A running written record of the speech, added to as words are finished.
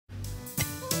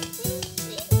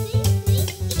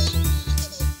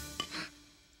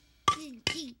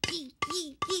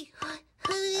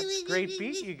great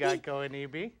beat you got going,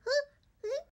 Eebee.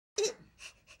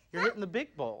 You're hitting the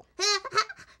big bowl.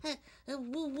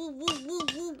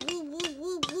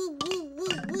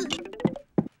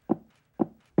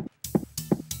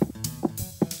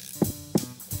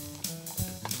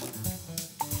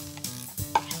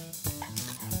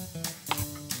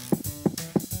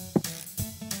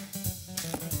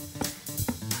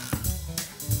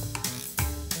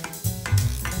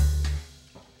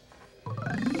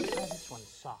 This one's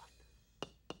soft.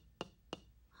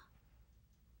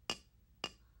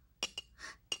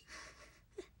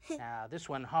 Now, this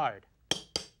one hard.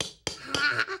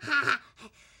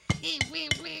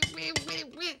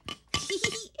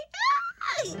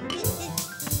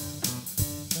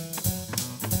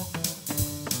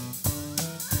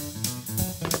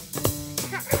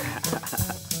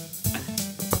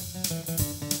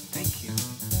 Thank you.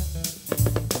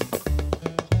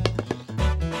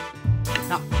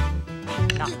 Knock.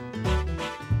 Knock.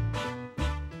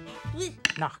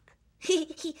 Knock.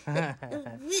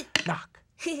 Knock.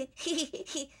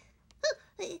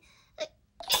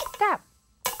 Tap.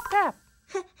 Tap.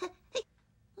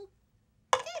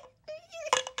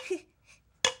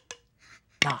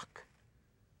 Knock.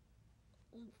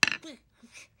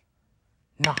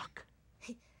 Knock.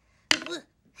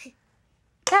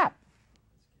 Tap.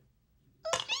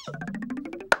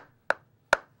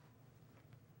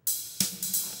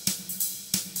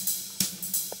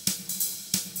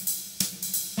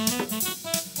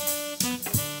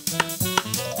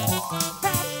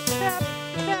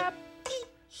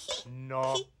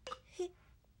 Knock.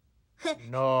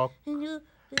 Knock.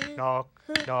 Knock.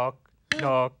 Knock.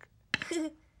 Knock.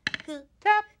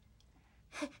 Tap.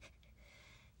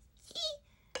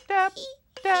 Tap.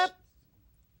 Tap.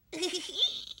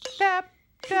 Tap.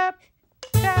 Tap.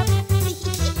 Tap.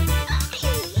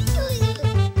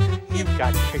 You've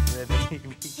got great rhythm,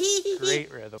 Eebee. Great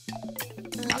rhythm.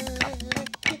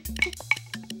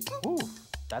 Ooh,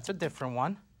 that's a different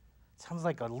one. Sounds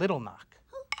like a little knock.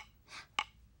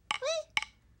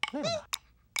 Little knock.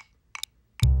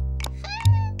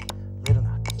 Little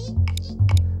knock.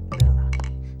 Little knock.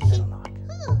 Little knock.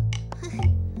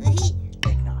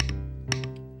 Big knock.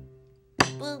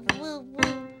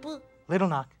 Little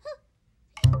knock.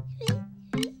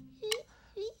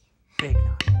 Big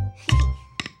knock.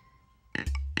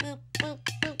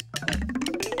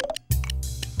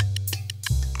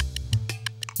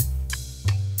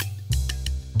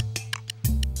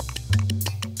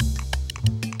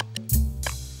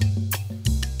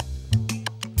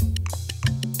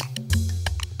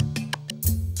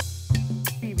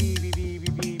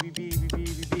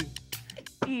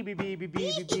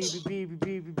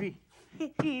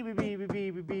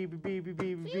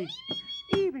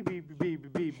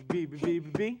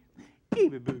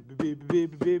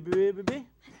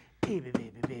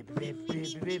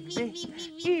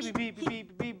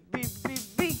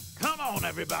 Come on,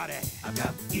 everybody. I've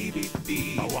got bee.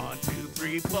 1, 2,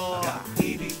 3, 4. I got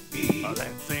bee.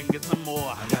 Let's sing it some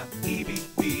more. I got bee.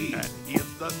 And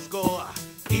here's the score.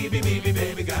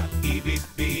 Baby, got bee.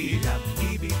 Got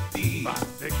bee. 5,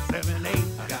 6, 7, 8.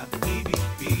 I got bee.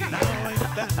 Now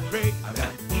ain't that great? I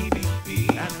got bee.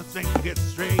 And I sing it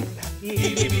straight.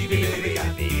 Baby,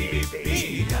 got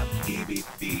bee. Got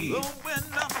bee. Oh, when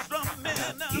I'm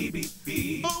strumming,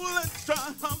 bee. Oh, let's try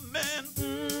humming.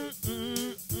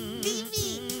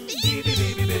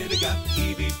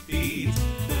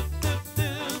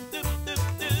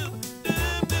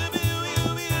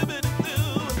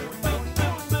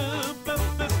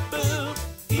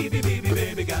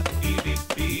 Baby, got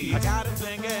bee. I gotta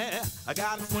sing it, I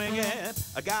gotta swing it,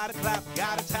 I gotta clap,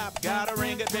 gotta tap, gotta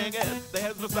ring it, ding it.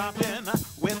 There's no stopping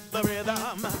with the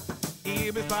rhythm.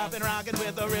 Eebee's popping, rocking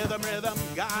with the rhythm.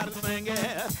 Gotta sing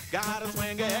it, gotta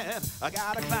swing it, I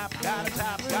gotta clap, gotta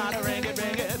tap, gotta ring it,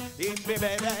 Eebee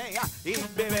baby,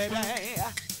 Eebee baby.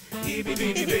 Eebee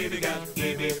baby, got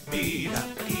Eebee,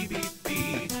 got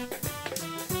Eebee.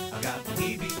 I got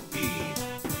Eebee,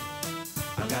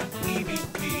 I got Eebee.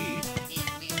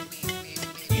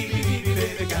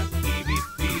 Baby got Eebee.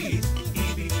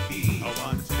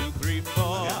 1, 2, 3,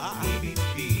 4.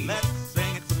 Let's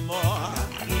sing it some more.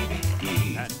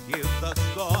 And here's the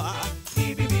score.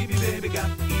 Baby got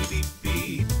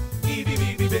Eebee.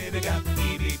 Baby got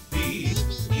Eebee.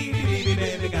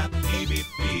 Baby got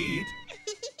Eebee.